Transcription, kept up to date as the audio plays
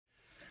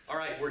All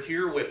right, we're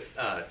here with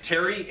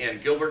Terry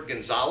and Gilbert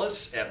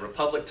Gonzalez at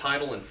Republic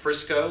Title in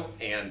Frisco,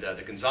 and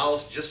the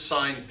Gonzalez just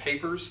signed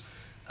papers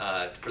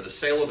for the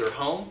sale of their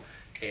home,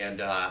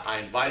 and I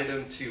invited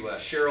them to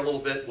share a little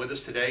bit with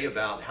us today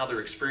about how their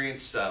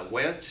experience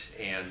went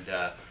and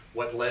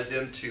what led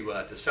them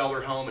to sell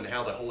their home and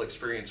how the whole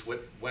experience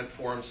went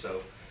for them.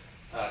 So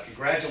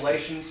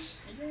congratulations,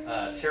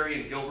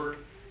 Terry and Gilbert.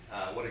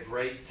 What a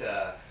great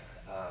I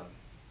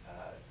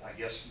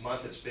guess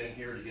month it's been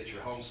here to get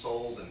your home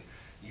sold, and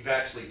you've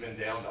actually been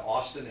down to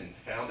Austin and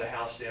found a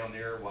house down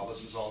there while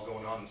this was all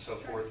going on and so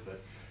forth.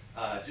 But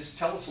just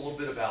tell us a little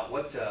bit about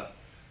what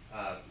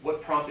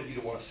prompted you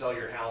to want to sell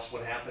your house.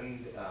 What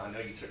happened? I know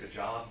you took a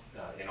job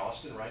in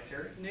Austin, right,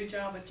 Terry? New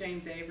job with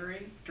James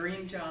Avery,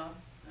 dream job.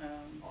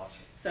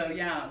 Awesome. So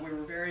yeah, we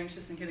were very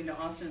anxious in getting to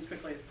Austin as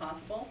quickly as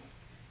possible,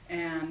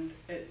 and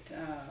it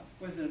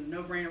was a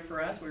no-brainer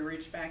for us. We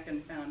reached back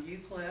and found you,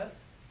 Cliff,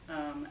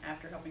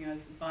 after helping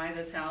us buy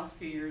this house a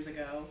few years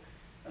ago.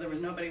 There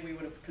was nobody we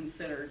would have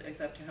considered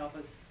except to help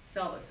us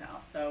sell this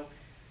house. So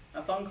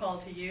a phone call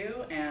to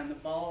you and the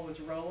ball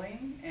was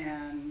rolling,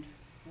 and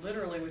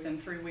literally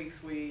within 3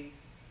 weeks we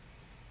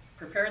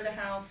prepared the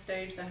house,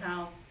 staged the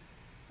house,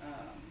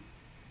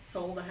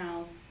 sold the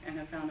house, and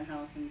have found a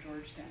house in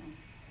Georgetown.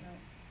 So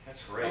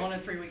that's great. All in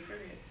a 3-week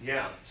period.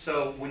 Yeah.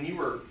 So when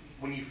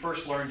you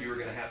first learned you were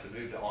going to have to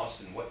move to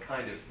Austin, what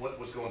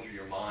was going through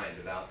your mind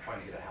about trying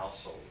to get a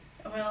house sold?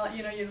 Well,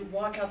 you know, you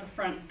walk out the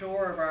front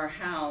door of our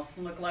house,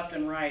 look left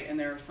and right, and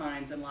there are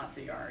signs and lots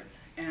of yards.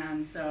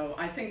 And so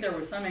I think there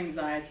was some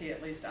anxiety,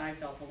 at least I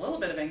felt a little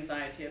bit of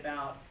anxiety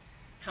about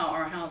how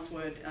our house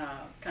would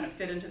kind of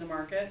fit into the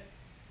market,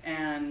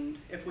 and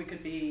if we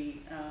could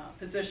be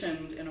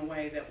positioned in a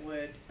way that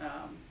would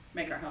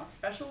make our house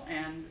special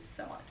and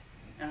sell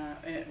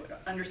it.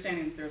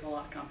 Understanding that there's a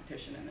lot of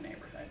competition in the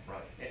neighborhood.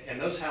 Right. And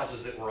those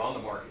houses that were on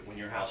the market when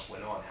your house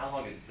went on, how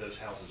long had those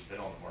houses been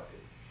on the market?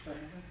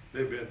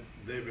 They've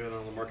been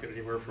on the market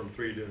anywhere from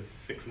 3 to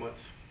 6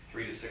 months.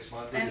 3 to 6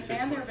 months? And there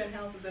have been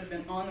houses that have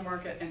been on the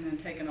market and then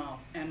taken off,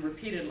 and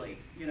repeatedly,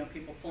 you know,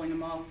 people pulling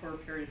them off for a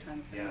period of time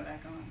and putting them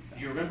back on. So.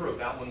 Do you remember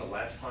about when the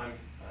last time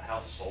a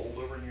house sold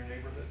over in your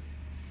neighborhood?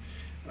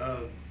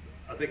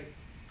 I think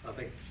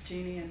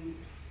Jeannie and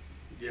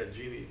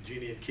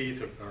Jeannie and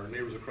Keith, our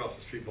neighbors across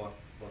the street, bought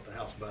the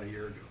house about a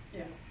year ago.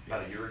 Yeah.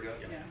 About a year ago?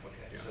 Yeah.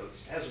 Okay. Yeah. So it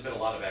hasn't been a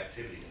lot of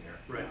activity in there.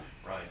 Right.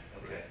 Right.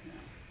 Okay. Yeah.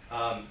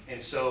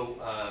 And so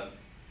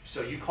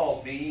you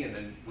called me, and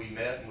then we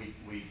met, and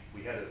we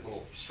had a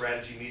little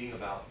strategy meeting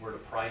about where to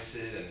price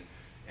it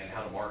and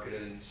how to market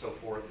it and so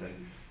forth.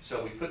 And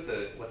so we put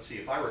let's see,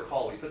 if I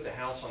recall, we put the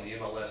house on the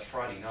MLS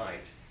Friday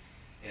night,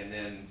 and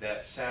then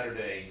that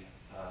Saturday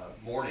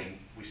morning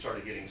we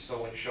started getting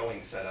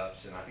showing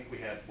setups, and I think we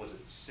had, was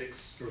it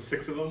 6? There were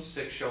 6 of them.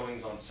 6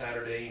 showings on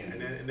Saturday,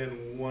 and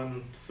then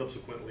one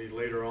subsequently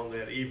later on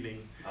that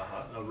evening,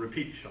 a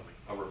repeat showing.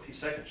 A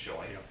second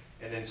showing. Yeah.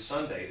 And then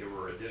Sunday there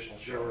were additional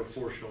showings.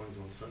 There were 4 showings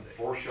on Sunday.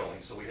 4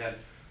 showings. So we had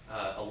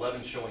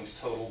 11 showings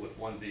total, with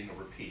 1 being a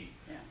repeat.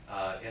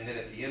 Yeah. And then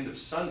at the end of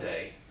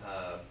Sunday,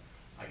 I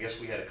guess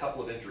we had a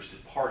couple of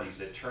interested parties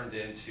that turned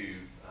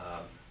into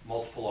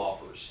multiple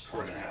offers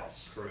for the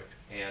house. Correct.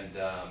 And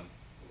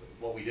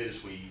what we did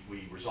is we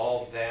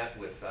resolved that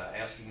with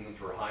asking them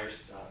for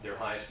their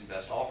highest and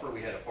best offer.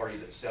 We had a party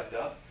that stepped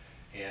up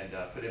and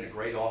put in a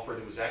great offer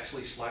that was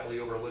actually slightly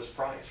over list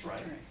price, right?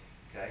 That's right.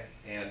 Okay,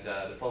 and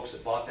the folks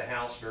that bought the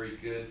house, very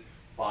good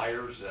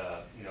buyers,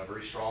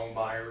 very strong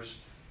buyers.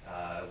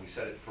 We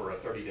set it for a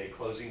 30-day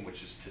closing,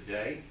 which is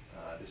today.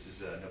 This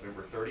is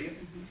November 30th.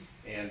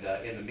 And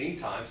in the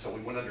meantime, so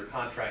we went under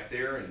contract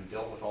there and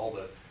dealt with all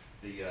the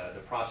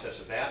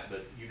process of that.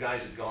 But you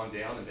guys had gone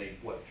down and made,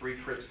 3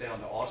 trips down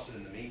to Austin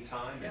in the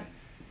meantime,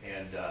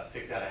 and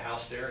picked out a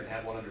house there and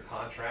had one under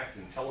contract.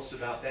 And tell us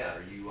about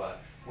that.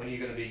 When are you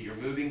going to be? You're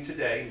moving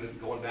today,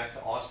 going back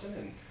to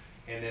Austin,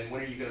 and then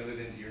when are you going to move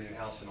into your new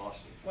house in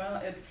Austin?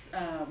 Well,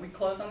 we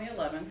close on the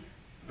 11th.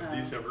 Of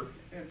December.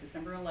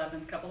 December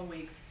 11th, a couple of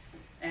weeks.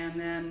 And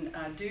then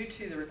due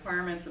to the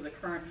requirements of the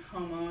current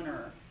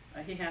homeowner,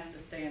 he has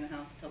to stay in the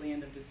house until the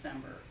end of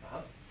December.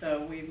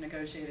 So we've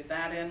negotiated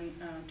that in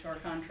to our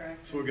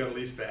contract. So we got a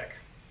lease back.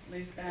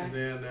 Lease back. And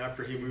then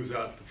after he moves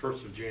out the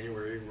 1st of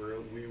January,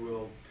 we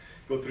will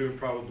go through and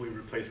probably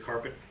replace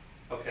carpet.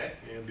 Okay.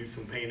 And do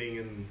some painting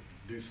and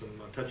do some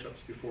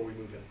touch-ups before we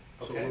move in.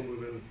 Okay. So we'll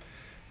move in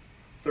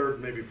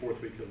 3rd, maybe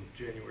 4th week of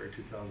January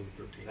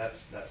 2013.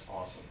 That's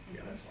awesome.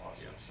 Yeah. That's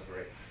awesome. Yeah. So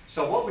great.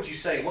 So what would you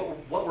say?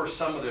 What were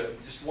some of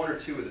just 1 or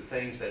 2 of the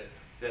things that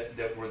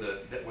were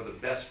the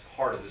best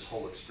part of this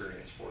whole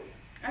experience for you?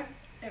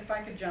 If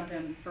I could jump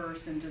in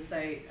first and just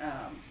say,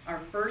 our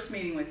first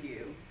meeting with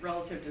you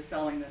relative to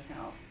selling this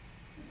house,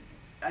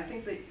 I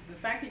think that the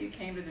fact that you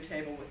came to the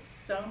table with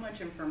so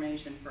much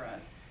information for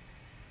us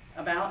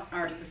about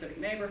our specific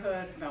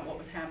neighborhood, about what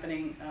was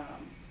happening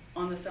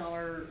on the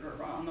seller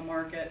or on the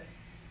market.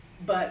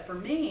 But for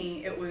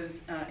me, it was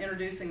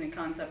introducing the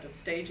concept of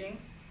staging.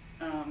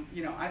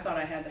 I thought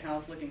I had the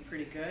house looking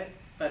pretty good,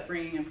 but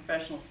bringing in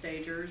professional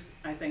stagers,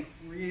 I think,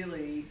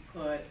 really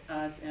put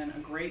us in a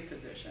great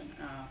position.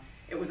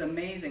 It was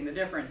amazing the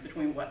difference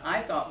between what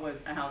I thought was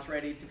a house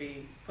ready to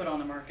be put on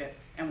the market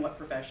and what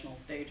professional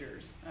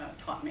stagers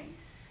taught me.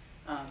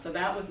 So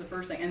that was the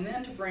first thing. And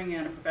then to bring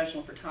in a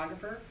professional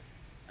photographer,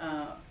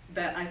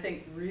 that I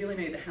think really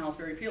made the house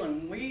very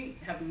appealing. We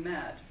have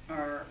met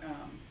our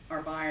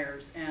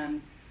buyers,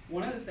 and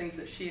one of the things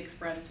that she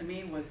expressed to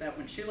me was that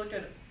when she looked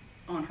at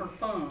on her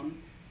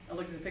phone,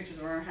 looked at the pictures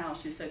of our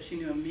house, she said she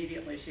knew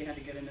immediately she had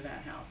to get into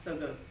that house. So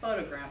the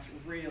photographs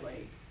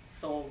really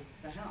sold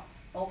the house,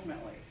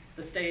 ultimately,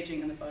 the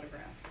staging and the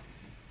photographs.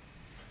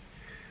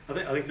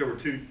 I think there were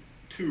two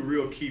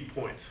real key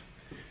points.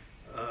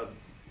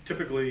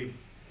 Typically,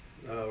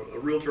 a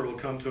realtor will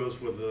come to us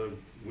with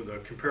a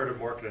comparative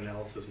market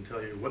analysis and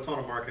tell you what's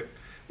on the market,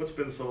 what's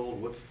been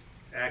sold, what's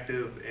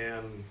active,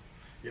 and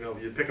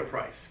you pick a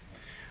price.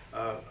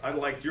 I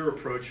like your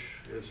approach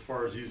as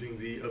far as using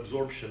the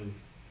absorption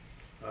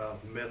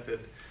method,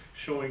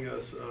 showing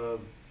us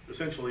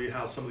essentially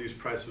how some of these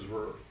prices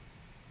were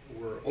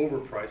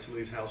overpriced. Some of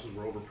these houses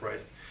were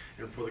overpriced,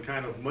 and for the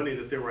kind of money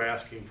that they were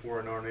asking for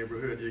in our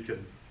neighborhood, you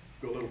could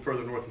go a little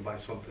further north and buy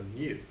something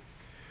new.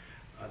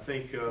 I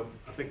think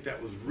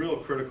that was real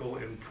critical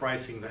in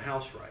pricing the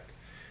house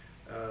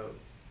right.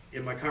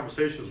 In my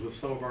conversations with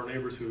some of our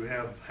neighbors who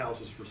have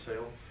houses for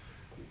sale,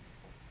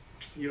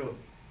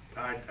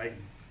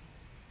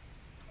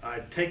 I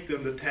take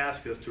them to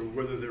task as to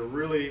whether they're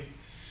really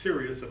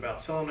serious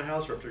about selling the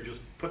house or if they're just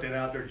putting it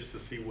out there just to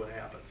see what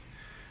happens.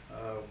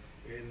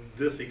 In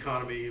this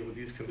economy, with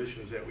these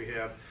conditions that we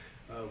have,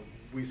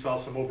 we saw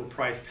some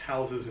overpriced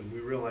houses, and we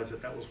realized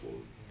that was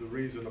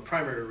the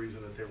primary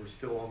reason that they were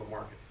still on the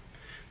market.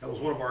 That was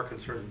one of our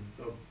concerns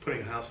of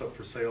putting a house up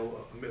for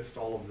sale amidst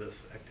all of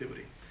this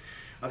activity.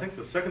 I think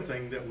the second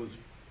thing that was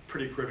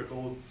pretty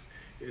critical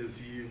is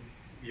you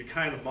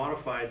kind of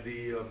modified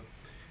the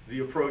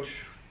approach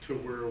to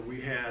where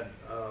we had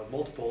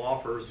multiple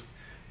offers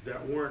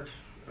that weren't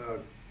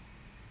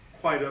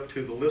quite up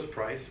to the list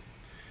price,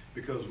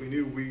 because we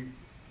knew we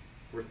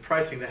were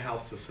pricing the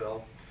house to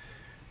sell.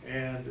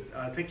 And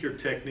I think your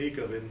technique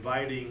of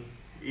inviting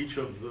each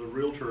of the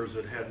realtors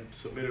that had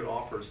submitted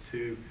offers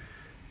to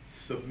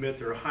submit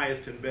their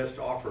highest and best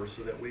offers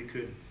so that we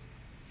could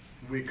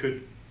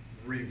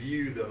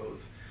review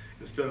those,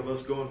 instead of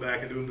us going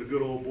back and doing the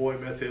good old boy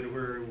method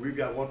where we've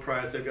got one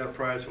price, they've got a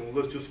price, and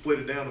let's just split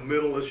it down the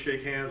middle, let's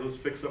shake hands, let's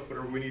fix up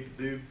whatever we need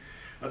to do.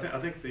 I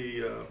think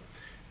the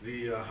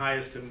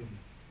highest and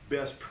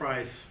best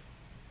price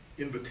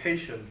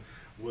invitation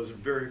was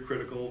very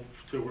critical,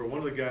 to where one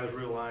of the guys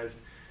realized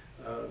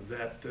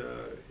that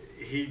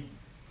he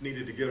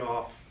needed to get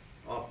off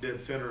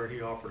dead center, and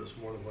he offered us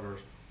more than what our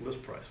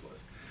list price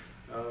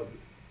was.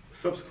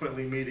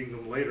 Subsequently meeting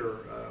them later,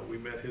 we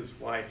met his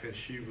wife, and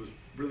she was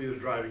really the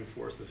driving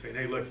force in saying,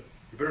 hey, look,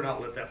 you better not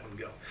let that one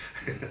go.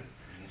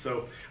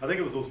 So I think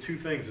it was those two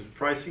things, is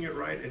pricing it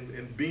right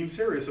and being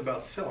serious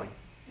about selling,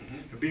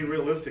 and being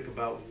realistic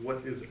about what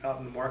is out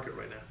in the market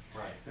right now.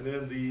 Right. And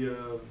then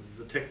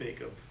the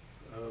technique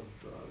of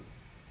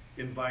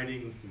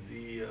inviting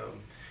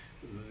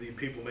the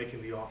people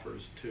making the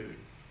offers to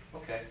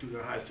do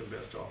their highest and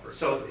best offer.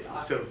 So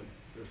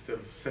instead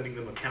of sending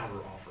them a counter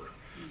offer.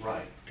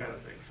 Right. Kind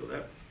of thing. So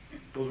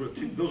those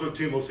were the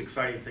two most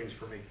exciting things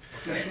for me.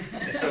 Okay.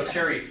 And so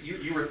Terry,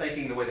 you were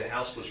thinking the way the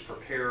house was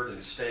prepared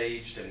and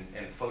staged and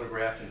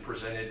photographed and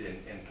presented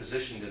and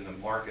positioned in the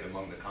market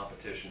among the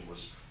competition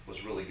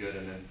was really good.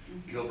 And then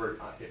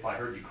Gilbert, if I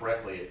heard you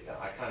correctly,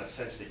 I kind of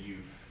sensed that you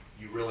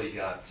really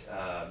got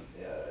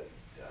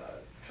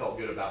felt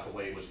good about the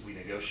way we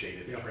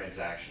negotiated the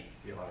transaction.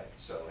 Yeah. Right.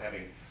 So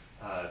having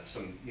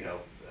some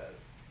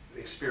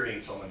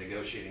experience on the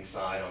negotiating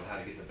side on how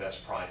to get the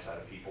best price out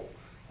of people,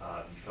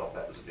 you felt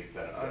that was a big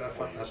benefit. I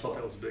thought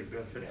that was a big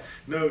benefit.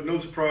 Yeah. No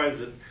surprise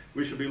that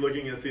we should be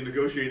looking at the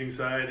negotiating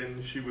side,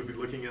 and she would be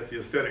looking at the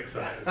aesthetic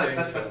side of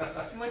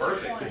things.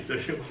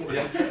 What's your point?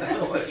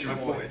 Yeah. What's your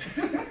point?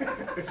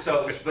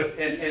 So,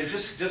 and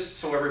just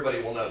so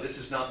everybody will know, this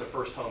is not the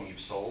first home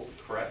you've sold,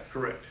 correct?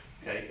 Correct.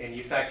 Okay. And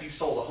in fact, you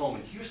sold a home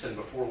in Houston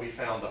before we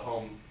found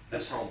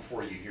this home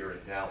for you here in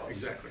Dallas.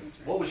 Exactly.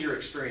 What was your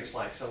experience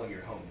like selling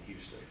your home in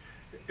Houston?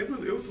 It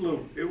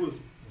was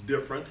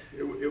different.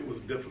 It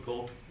was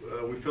difficult.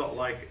 We felt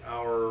like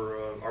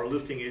our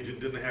listing agent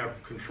didn't have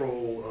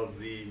control of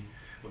the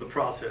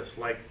process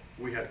like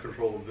we had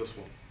control of this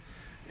one,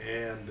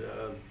 and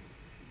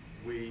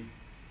we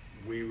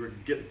were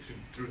getting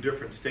through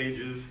different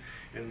stages,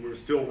 and we were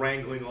still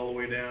wrangling all the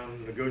way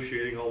down,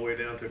 negotiating all the way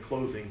down to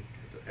closing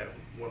at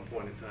one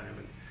point in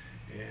time,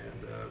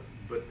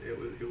 but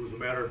it was a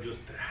matter of just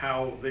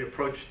how they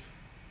approached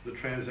the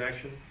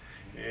transaction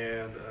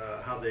and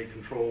how they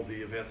controlled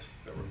the events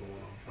that were going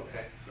on.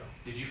 Okay. So,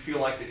 did you feel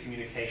like the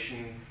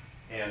communication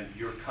and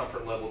your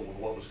comfort level with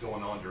what was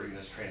going on during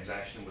this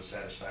transaction was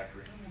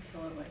satisfactory?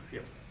 Absolutely. yeah,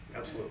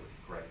 absolutely.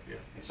 Great. Yeah.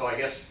 And so I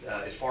guess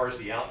as far as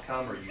the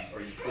outcome, are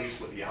you pleased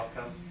with the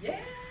outcome? Yeah.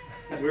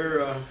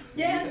 We're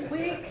Yes,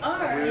 we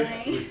are,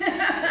 honey.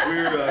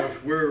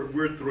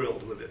 we're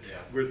thrilled with it. Yeah.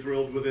 We're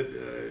thrilled with it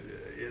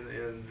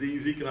in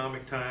these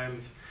economic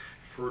times,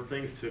 for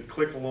things to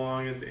click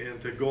along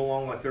and to go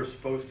along like they're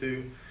supposed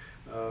to.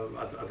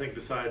 I think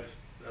besides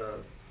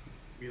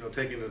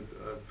taking a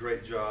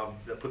great job,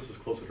 that puts us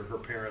closer to her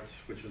parents,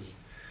 which is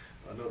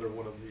another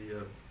one of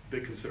the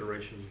big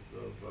considerations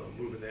of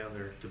moving down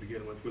there to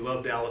begin with. We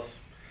love Dallas.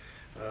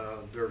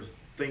 There's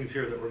things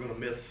here that we're going to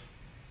miss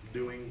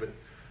doing,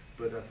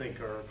 but I think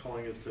our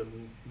calling is to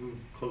move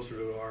closer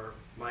to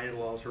my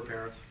in-laws, her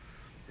parents,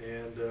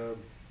 and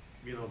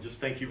just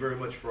thank you very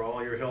much for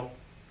all your help,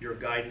 your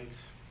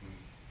guidance.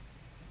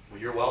 Well,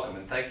 you're welcome,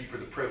 and thank you for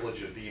the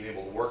privilege of being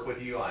able to work with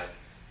you. I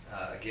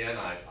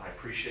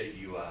appreciate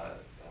you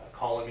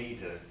calling me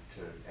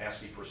to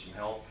ask me for some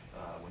help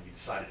when you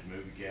decided to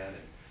move again,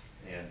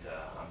 and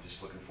I'm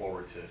just looking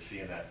forward to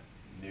seeing that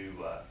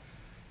new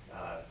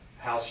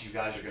house you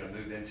guys are going to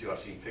move into.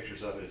 I've seen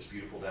pictures of it. It's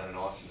beautiful down in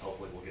Austin.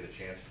 Hopefully we'll get a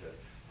chance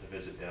to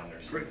visit down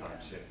there sometime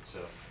soon. So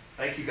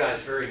thank you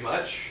guys very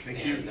much.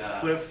 Thank you,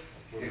 and, Cliff.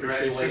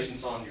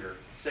 Congratulations on your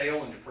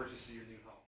sale and your purchase of your new